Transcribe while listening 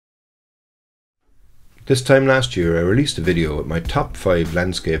This time last year I released a video with my top 5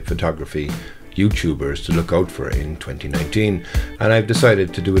 landscape photography YouTubers to look out for in 2019, and I've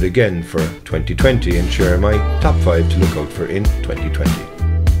decided to do it again for 2020 and share my top 5 to look out for in 2020.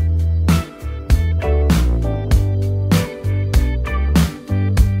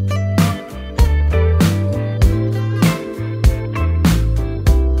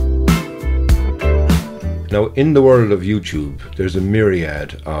 Now, in the world of YouTube, there's a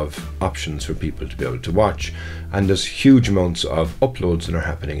myriad of options for people to be able to watch, and there's huge amounts of uploads that are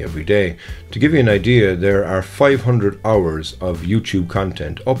happening every day. To give you an idea, there are 500 hours of YouTube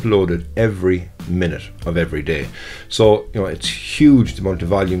content uploaded every minute of every day. So, it's huge the amount of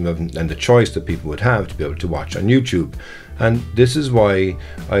volume and the choice that people would have to be able to watch on YouTube. And this is why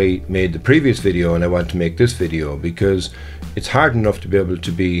I made the previous video and I want to make this video, because it's hard enough to be able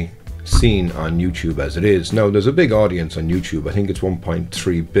to be seen on YouTube as it is. Now, there's a big audience on YouTube. I think it's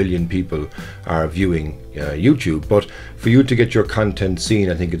 1.3 billion people are viewing YouTube, but for you to get your content seen,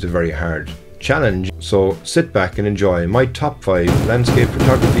 I think it's a very hard challenge. So sit back and enjoy my top 5 landscape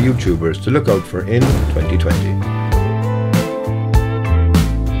photography YouTubers to look out for in 2020.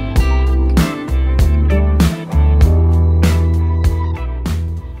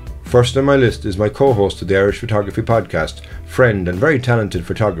 First on my list is my co-host of the Irish Photography Podcast, friend and very talented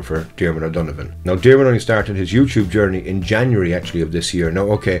photographer, Diarmuid O Donovan. Now, Diarmuid only started his YouTube journey in January actually of this year. Now,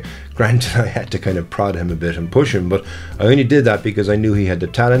 okay, granted I had to kind of prod him a bit and push him, but I only did that because I knew he had the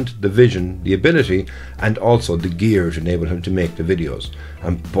talent, the vision, the ability, and also the gear to enable him to make the videos.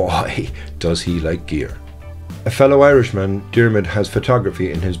 And boy, does he like gear. A fellow Irishman, Diarmuid has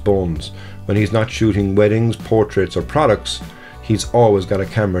photography in his bones. When he's not shooting weddings, portraits or products, he's always got a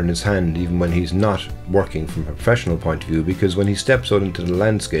camera in his hand, even when he's not working from a professional point of view, because when he steps out into the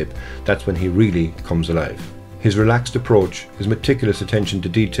landscape, that's when he really comes alive. His relaxed approach, his meticulous attention to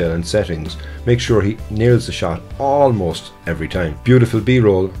detail and settings, make sure he nails the shot almost every time. Beautiful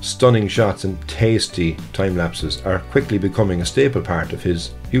B-roll, stunning shots and tasty time-lapses are quickly becoming a staple part of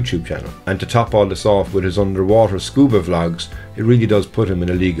his YouTube channel. And to top all this off with his underwater scuba vlogs, it really does put him in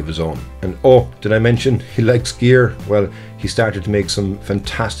a league of his own. And oh, did I mention he likes gear? Well, he started to make some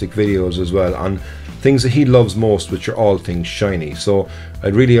fantastic videos as well on things that he loves most, which are all things shiny. So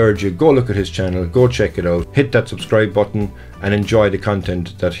I'd really urge you, go look at his channel, go check it out, hit that subscribe button and enjoy the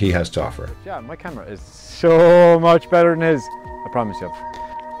content that he has to offer. Yeah, my camera is so much better than his, I promise you.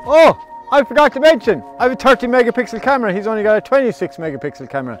 Oh, I forgot to mention, I have a 30 megapixel camera, he's only got a 26 megapixel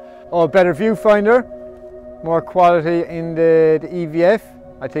camera. Oh, better viewfinder, more quality in the EVF.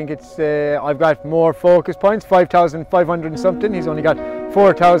 I think it's, I've got more focus points, 5,500 and something, he's only got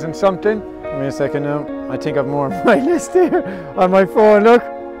 4,000 something. Give me a second now, I think I've more on my list here on my phone, look.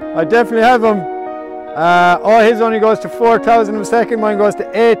 I definitely have them. Oh, his only goes to 4,000 a second, mine goes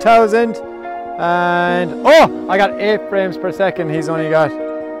to 8,000. And, oh, I got 8 frames per second, he's only got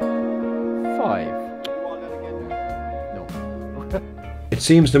 5. It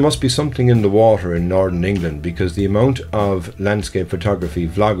seems there must be something in the water in northern England, because the amount of landscape photography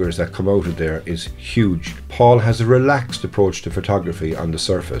vloggers that come out of there is huge. Paul has a relaxed approach to photography on the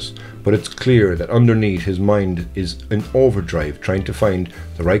surface, but it's clear that underneath his mind is in overdrive trying to find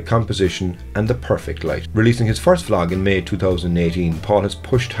the right composition and the perfect light. Releasing his first vlog in May 2018, Paul has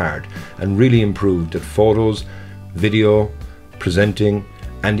pushed hard and really improved at photos, video, presenting,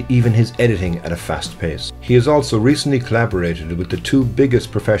 and even his editing at a fast pace. He has also recently collaborated with the 2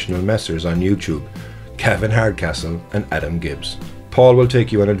 biggest professional messers on YouTube, Gavin Hardcastle and Adam Gibbs. Paul will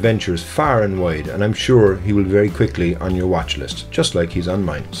take you on adventures far and wide, and I'm sure he will very quickly on your watch list, just like he's on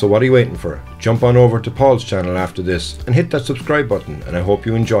mine. So what are you waiting for? Jump on over to Paul's channel after this and hit that subscribe button, and I hope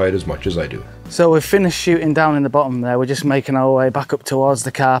you enjoy it as much as I do. So we've finished shooting down in the bottom there. We're just making our way back up towards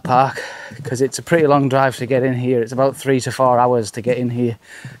the car park, because it's a pretty long drive to get in here. It's about 3 to 4 hours to get in here,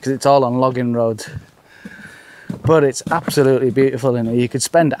 because it's all on logging roads. But it's absolutely beautiful in here. You could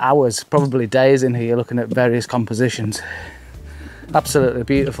spend hours, probably days in here looking at various compositions. Absolutely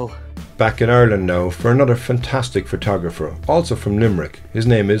beautiful. Back in Ireland now for another fantastic photographer, also from Limerick. His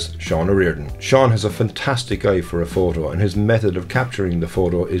name is O Riordain. Sean has a fantastic eye for a photo, and his method of capturing the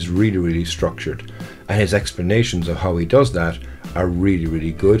photo is really structured, and his explanations of how he does that are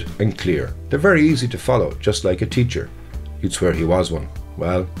really good and clear. They're very easy to follow, just like a teacher. You'd swear he was one.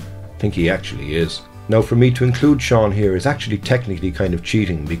 Well, I think he actually is. Now, for me to include Sean here is actually technically kind of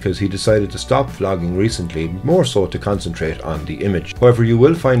cheating, because he decided to stop vlogging recently, more so to concentrate on the image. However, you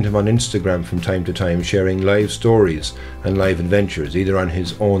will find him on Instagram from time to time sharing live stories and live adventures, either on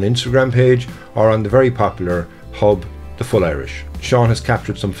his own Instagram page or on the very popular hub the full Irish. Sean has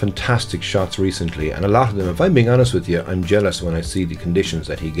captured some fantastic shots recently, and a lot of them, if I'm being honest with you, I'm jealous when I see the conditions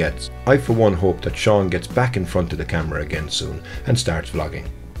that he gets. I for one hope that Sean gets back in front of the camera again soon and starts vlogging.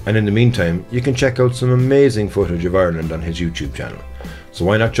 And in the meantime, you can check out some amazing footage of Ireland on his YouTube channel. So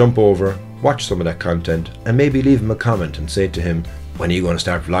why not jump over, watch some of that content, and maybe leave him a comment and say to him, when are you going to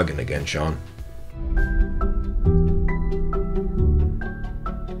start vlogging again, Sean?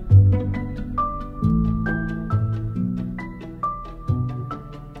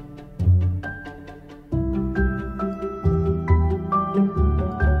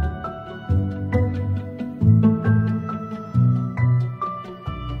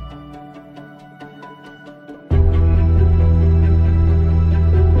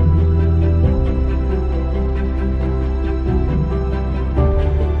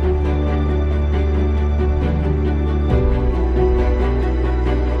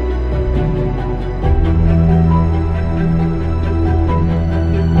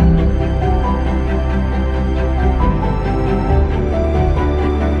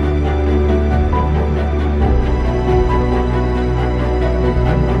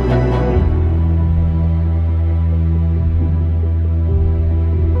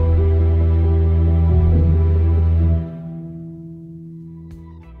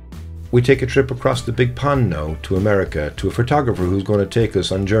 We take a trip across the big pond now to America to a photographer who's going to take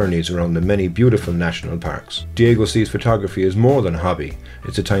us on journeys around the many beautiful national parks. Diego sees photography as more than a hobby.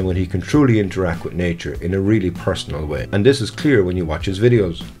 It's a time when he can truly interact with nature in a really personal way. And this is clear when you watch his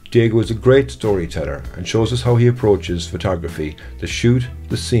videos. Diego is a great storyteller and shows us how he approaches photography, the shoot,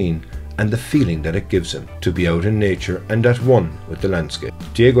 the scene, and the feeling that it gives him to be out in nature and at one with the landscape.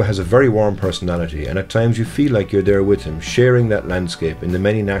 Diego has a very warm personality, and at times you feel like you're there with him, sharing that landscape in the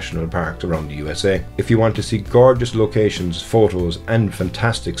many national parks around the USA. If you want to see gorgeous locations, photos and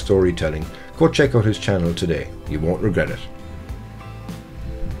fantastic storytelling, go check out his channel today. You won't regret it.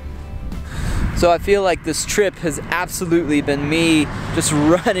 So I feel like this trip has absolutely been me just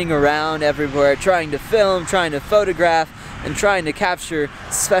running around everywhere, trying to film, trying to photograph, and trying to capture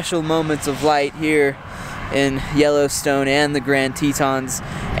special moments of light here in Yellowstone and the Grand Tetons.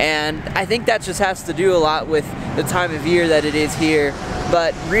 And I think that just has to do a lot with the time of year that it is here.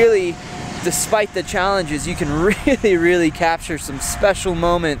 But really, despite the challenges, you can really capture some special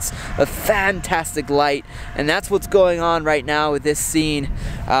moments of fantastic light. And that's what's going on right now with this scene.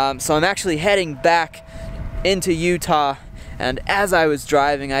 So I'm actually heading back into Utah. And as I was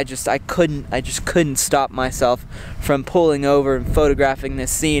driving, I just couldn't stop myself from pulling over and photographing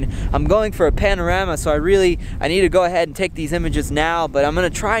this scene. I'm going for a panorama, so I need to go ahead and take these images now, but I'm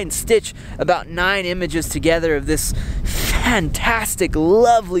gonna try and stitch about 9 images together of this fantastic,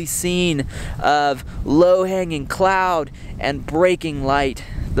 lovely scene of low-hanging cloud and breaking light.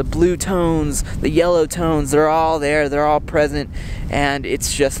 The blue tones, the yellow tones, they're all there, they're all present, and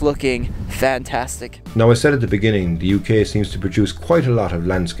it's just looking fantastic. Now, I said at the beginning, the UK seems to produce quite a lot of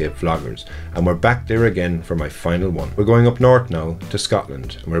landscape vloggers, and we're back there again for my final one. We're going up north now to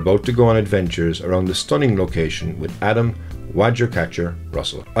Scotland, and we're about to go on adventures around the stunning location with Adam, Wadger Catcher,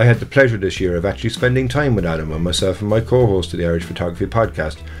 Russell. I had the pleasure this year of actually spending time with Adam when myself and my co-host of the Irish Photography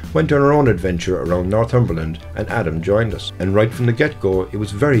Podcast went on our own adventure around Northumberland, and Adam joined us. And right from the get-go, it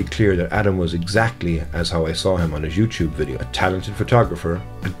was very clear that Adam was exactly as how I saw him on his YouTube video. A talented photographer,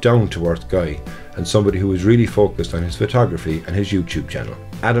 a down-to-earth guy, and somebody who was really focused on his photography and his YouTube channel.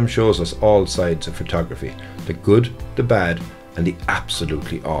 Adam shows us all sides of photography, the good, the bad, and the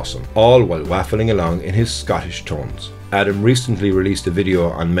absolutely awesome, all while waffling along in his Scottish tones. Adam recently released a video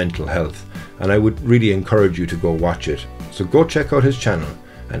on mental health, and I would really encourage you to go watch it. So go check out his channel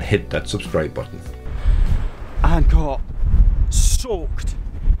and hit that subscribe button. I got soaked.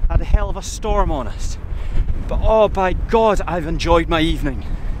 Had a hell of a storm on us. But oh by God, I've enjoyed my evening.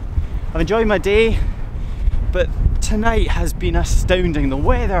 I've enjoyed my day, but tonight has been astounding. The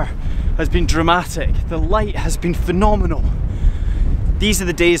weather has been dramatic. The light has been phenomenal. These are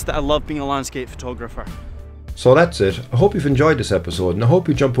the days that I love being a landscape photographer. So that's it. I hope you've enjoyed this episode, and I hope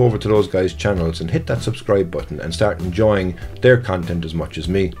you jump over to those guys' channels and hit that subscribe button and start enjoying their content as much as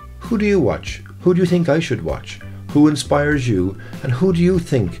me. Who do you watch? Who do you think I should watch? Who inspires you? And who do you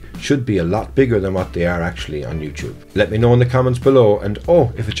think should be a lot bigger than what they are actually on YouTube? Let me know in the comments below, and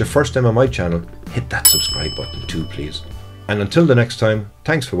oh, if it's your first time on my channel, hit that subscribe button too, please. And until the next time,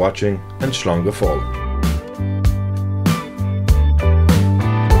 thanks for watching, and Slán go fóill.